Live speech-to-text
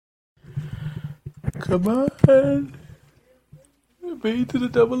Come on. Be to the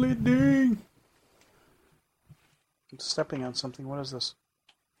double ending. I'm stepping on something. What is this?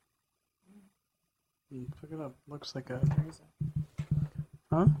 Pick it up. Looks like a...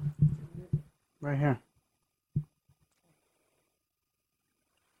 Huh? Right here.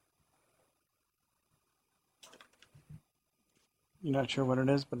 You're not sure what it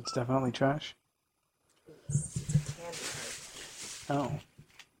is, but it's definitely trash? It's a candy Oh.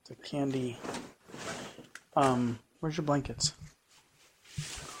 It's a candy... Where's your blankets?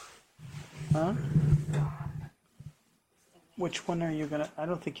 Huh? Which one are you gonna... I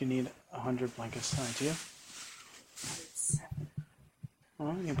don't think you need 100 blankets tonight, do you?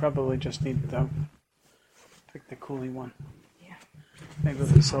 Well, you probably just need to pick the coolie one. Yeah. Maybe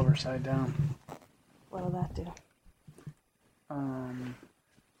with the silver side down. What'll that do?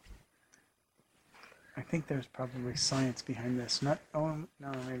 I think there's probably science behind this. Not... Oh,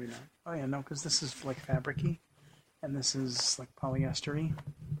 no, maybe not. Oh, yeah, no, because this is like fabric-y. And this is like polyester-y.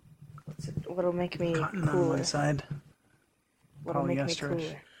 What'll make me Cotton cooler? on one side. What'll make me Polyester-ish.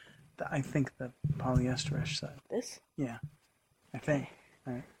 cooler? I think the polyester-ish side. This? Yeah. I think.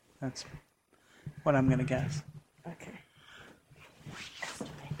 Alright. That's what I'm going to guess. Okay.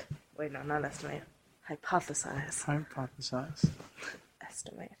 Estimate. Wait, no, not estimate. Hypothesize. Hypothesize.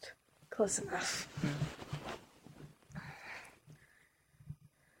 Estimate. Close enough.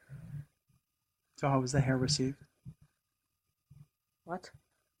 So how was the hair received? What?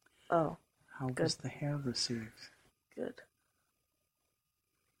 Oh, How Good. was the hair received? good.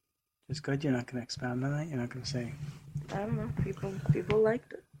 Just good? You're not going to expound on that? You're not going to say, I don't know. People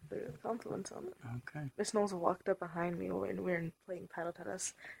liked it. There was compliments on it. okay. Miss Knowles walked up behind me when we were playing paddle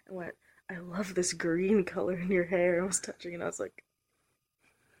tennis and went, "I love this green color in your hair." I was touching it and I was like,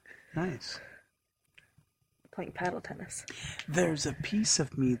 Nice. playing paddle tennis. There's a piece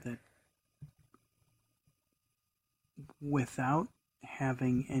of me that, without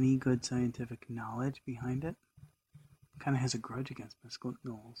having any good scientific knowledge behind it, kind of has a grudge against Miss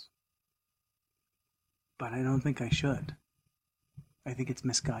Knowles. But I don't think I should. I think it's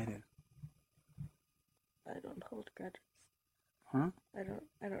misguided. I don't hold grudges. Huh?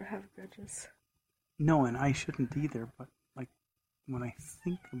 I don't have grudges. No, and I shouldn't either, but like when I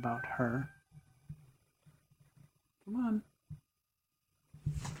think about her... Come on.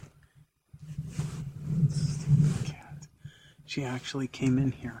 Cat. She actually came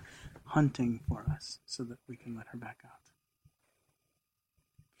in here hunting for us so that we can let her back out.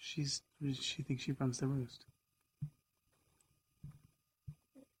 She thinks she runs the roost.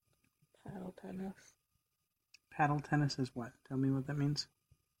 Paddle tennis. Paddle tennis is what? Tell me what that means.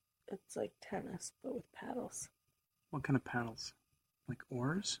 It's like tennis, but with paddles. What kind of paddles? Like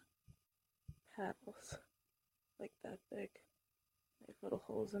oars? Paddles. Like that big. Like little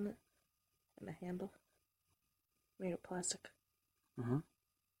holes in it. And a handle. Made of plastic. Uh-huh.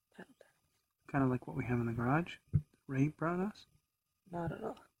 Paddle tennis. Kind of like what we have in the garage. Ray brought us? Not at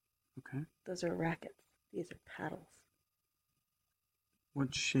all. Okay. Those are rackets. These are paddles.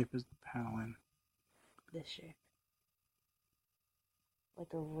 What shape is the paddle in? This shape. Like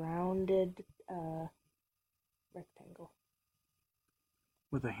a rounded rectangle.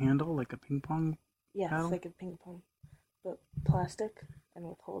 With a handle, like a ping pong? Yes, Paddle? like a ping pong. But plastic and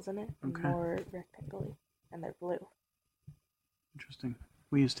with holes in it and Okay. more rectangle-y. And they're blue. Interesting.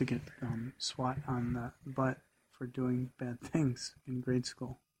 We used to get SWAT on the butt for doing bad things in grade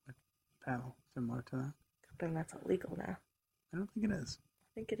school. Like paddle, similar to that. I think that's illegal now. I don't think it is. I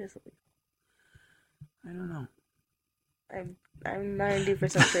think it is illegal. I don't know. I'm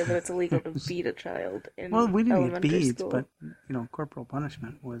 90% sure that it's illegal to beat a child in Well, we didn't get elementary beads, school. but corporal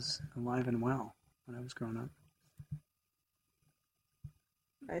punishment was alive and well when I was growing up.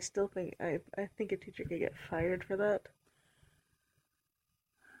 I still think I think a teacher could get fired for that.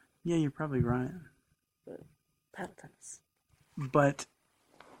 Yeah, you're probably right. But paddle tennis. But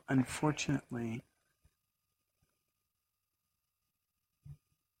unfortunately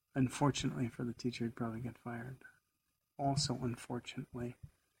for the teacher, he'd probably get fired. Also, unfortunately,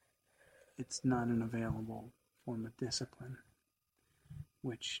 it's not an available form of discipline,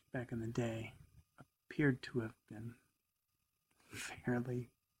 which back in the day appeared to have been fairly,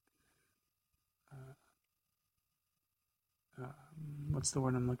 what's the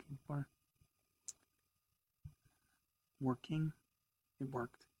word I'm looking for? Working? It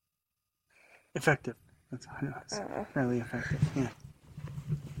worked. Effective. That's how it was. Fairly effective, yeah.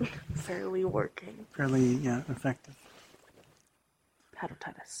 Fairly working. Fairly, yeah, effective. Paddle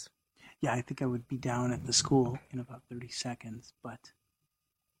tennis. Yeah, I think I would be down at the school in about 30 seconds, but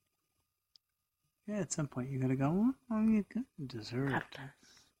yeah, at some point you gotta go, oh, you got dessert. Paddle tennis.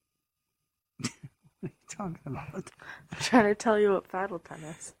 talking about? I'm trying to tell you what paddle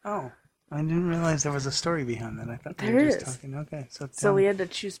tennis. Oh, I didn't realize there was a story behind that. I thought we There were just is. talking. Okay, so So we had to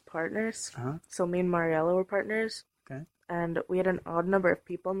choose partners. Uh-huh. So me and Mariella were partners. Okay. And we had an odd number of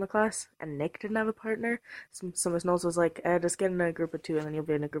people in the class, and Nick didn't have a partner. So Miss Knowles was like, just get in a group of 2, and then you'll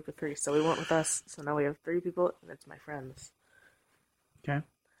be in a group of 3. So we went with us. So now we have 3 people, and it's my friends. Okay.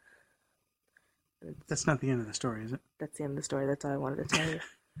 That's not the end of the story, is it? That's the end of the story. That's all I wanted to tell you.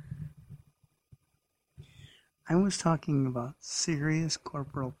 I was talking about serious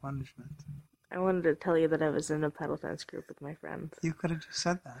corporal punishment. I wanted to tell you that I was in a paddle tennis group with my friends. You could have just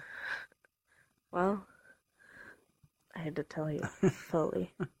said that. Well, I had to tell you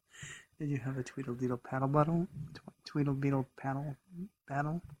fully. Did you have a Tweedledee paddle battle? Tweedledee paddle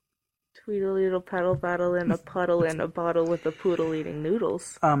battle? Tweedledee paddle battle in a puddle in a bottle with a poodle eating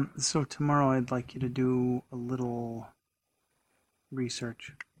noodles. So tomorrow I'd like you to do a little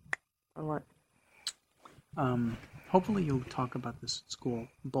research. On what? Hopefully you'll talk about this at school.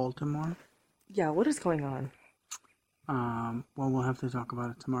 Baltimore? Yeah, what is going on? Well, we'll have to talk about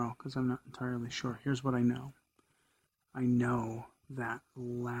it tomorrow because I'm not entirely sure. Here's what I know. I know that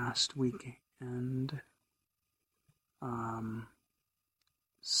last weekend,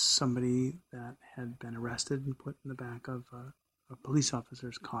 somebody that had been arrested and put in the back of a police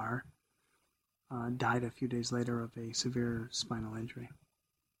officer's car died a few days later of a severe spinal injury.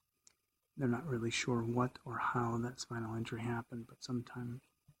 They're not really sure what or how that spinal injury happened, but sometime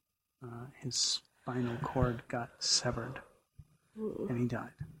his spinal cord got severed and he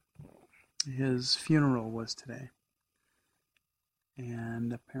died. His funeral was today.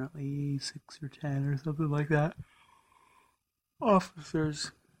 And apparently 6 or 10 or something like that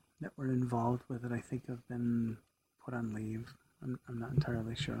officers that were involved with it, I think, have been put on leave. I'm not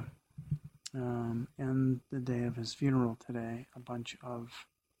entirely sure. And the day of his funeral today, a bunch of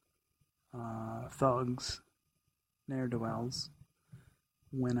thugs, ne'er-do-wells,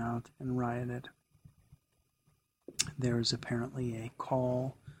 went out and rioted. There's apparently a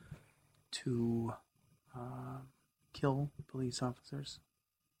call to kill police officers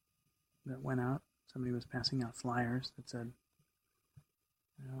that went out. Somebody was passing out flyers that said,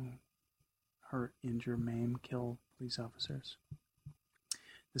 hurt, injure, maim, kill police officers.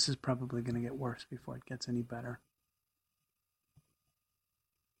 This is probably going to get worse before it gets any better.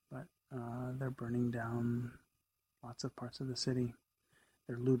 But they're burning down lots of parts of the city.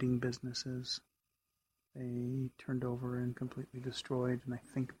 They're looting businesses. They turned over and completely destroyed and I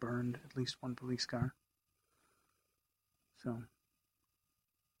think burned at least one police car. So.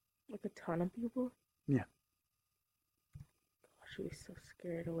 Like a ton of people? Yeah. Gosh, I'd be so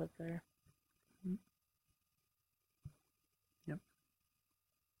scared to live there. Yep.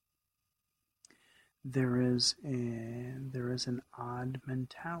 There is an odd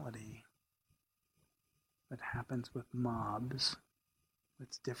mentality that happens with mobs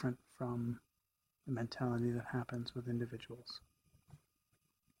that's different from the mentality that happens with individuals.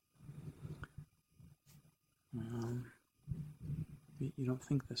 You don't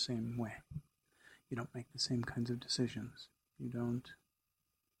think the same way. You don't make the same kinds of decisions. You don't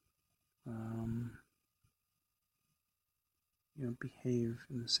behave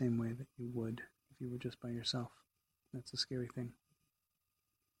in the same way that you would if you were just by yourself. That's a scary thing.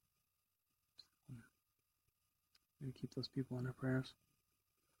 We keep those people in our prayers.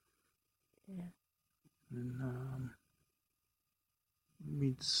 Yeah. And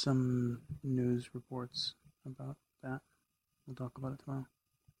read some news reports about that. We'll talk about it tomorrow.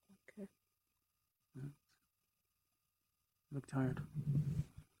 Okay. Yeah. You look tired.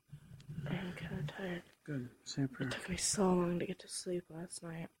 I'm kind of tired. Good. Say a prayer. It took me so long to get to sleep last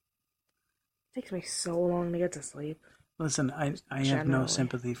night. It takes me so long to get to sleep. Listen, I have no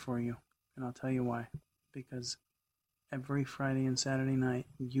sympathy for you, and I'll tell you why. Because every Friday and Saturday night,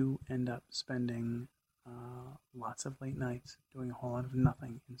 you end up spending lots of late nights doing a whole lot of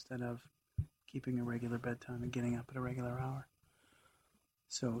nothing instead of keeping a regular bedtime and getting up at a regular hour.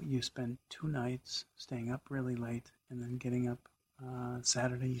 So you spend 2 nights staying up really late and then getting up.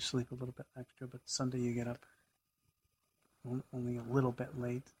 Saturday you sleep a little bit extra, but Sunday you get up only a little bit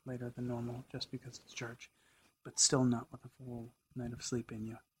later than normal, just because it's church, but still not with a full night of sleep in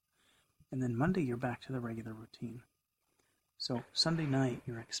you. And then Monday you're back to the regular routine. So Sunday night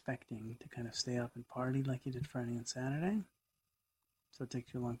you're expecting to kind of stay up and party like you did Friday and Saturday, so it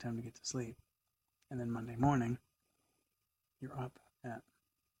takes you a long time to get to sleep. And then Monday morning you're up at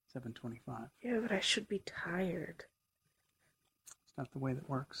 7:25. Yeah, but I should be tired. It's not the way that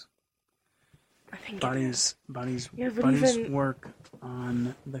works. I think Bodies work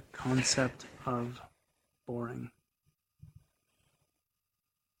on the concept of boring.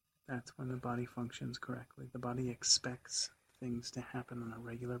 That's when the body functions correctly. The body expects things to happen on a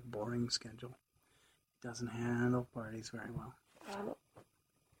regular, boring schedule. It doesn't handle parties very well.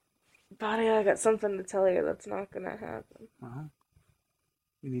 Body, I got something to tell you that's not gonna happen. Well,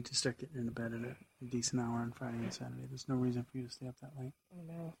 you need to start getting into bed at a decent hour on Friday and Saturday. There's no reason for you to stay up that late. I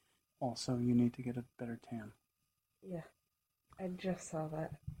know. Also, you need to get a better tan. Yeah. I just saw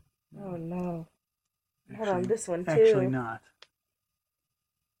that. Oh no. Hold on, Actually- this one too. Actually not.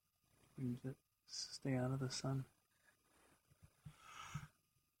 Use it. Stay out of the sun.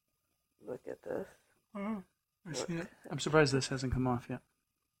 Look at this. Oh, I see it. I'm surprised this hasn't come off yet.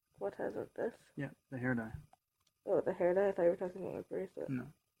 What hasn't this? Yeah, the hair dye. Oh, the hair dye? I thought you were talking about my bracelet. No.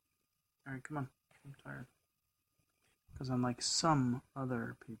 Alright, come on. I'm tired. Because unlike some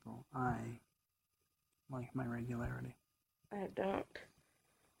other people, I like my regularity. I don't.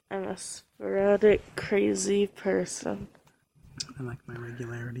 I'm a sporadic, crazy person. I like my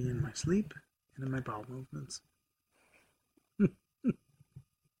regularity in my sleep and in my bowel movements. Too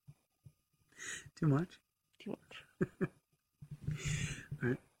much? Too much.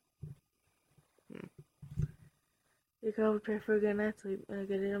 Alright. You can always pray for a good night's sleep and a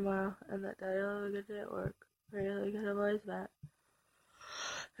good day tomorrow, and that Daddy will have a good day at work. Pray that you get boys back.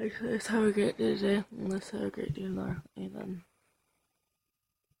 Actually, let's have a great day today, and let's have a great day tomorrow. Amen.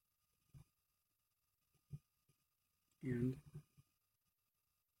 And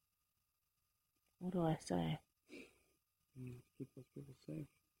What do I say? you need to keep those people safe.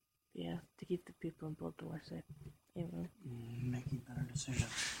 Yeah, to keep the people in Baltimore safe. Amen. Making better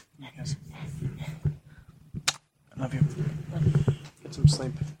decisions. Yes. I love you. Get some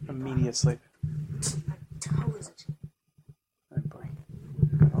sleep. Immediate sleep. My toe is itchy. Alright, boy.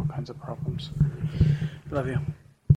 Got all kinds of problems. Love you.